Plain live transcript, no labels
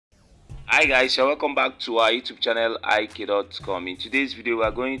Hi guys, so welcome back to our YouTube channel ik.com. In today's video we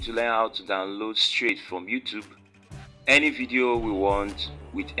are going to learn how to download straight from YouTube any video we want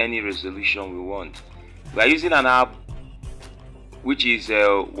with any resolution we want. We are using an app which is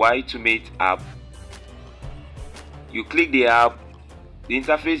a Y2Mate app. You click the app, the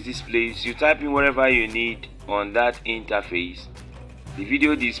interface displays, you type in whatever you need on that interface, the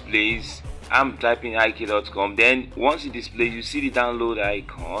video displays. I'm typing ik.com. Then once it displays, you see the download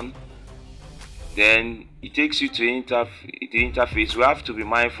icon. Then it takes you to the interface. We have to be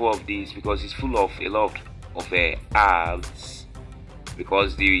mindful of this because it's full of a lot of ads,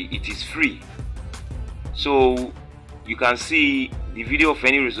 because it is free. So you can see the video of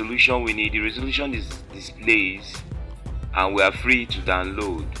any resolution we need. The resolution is displays and we are free to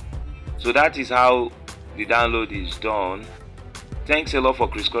download. So that is how the download is done. Thanks a lot for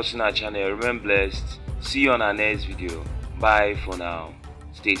crisscrossing our channel. Remain blessed. See you on our next video. Bye for now.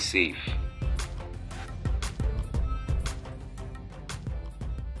 Stay safe.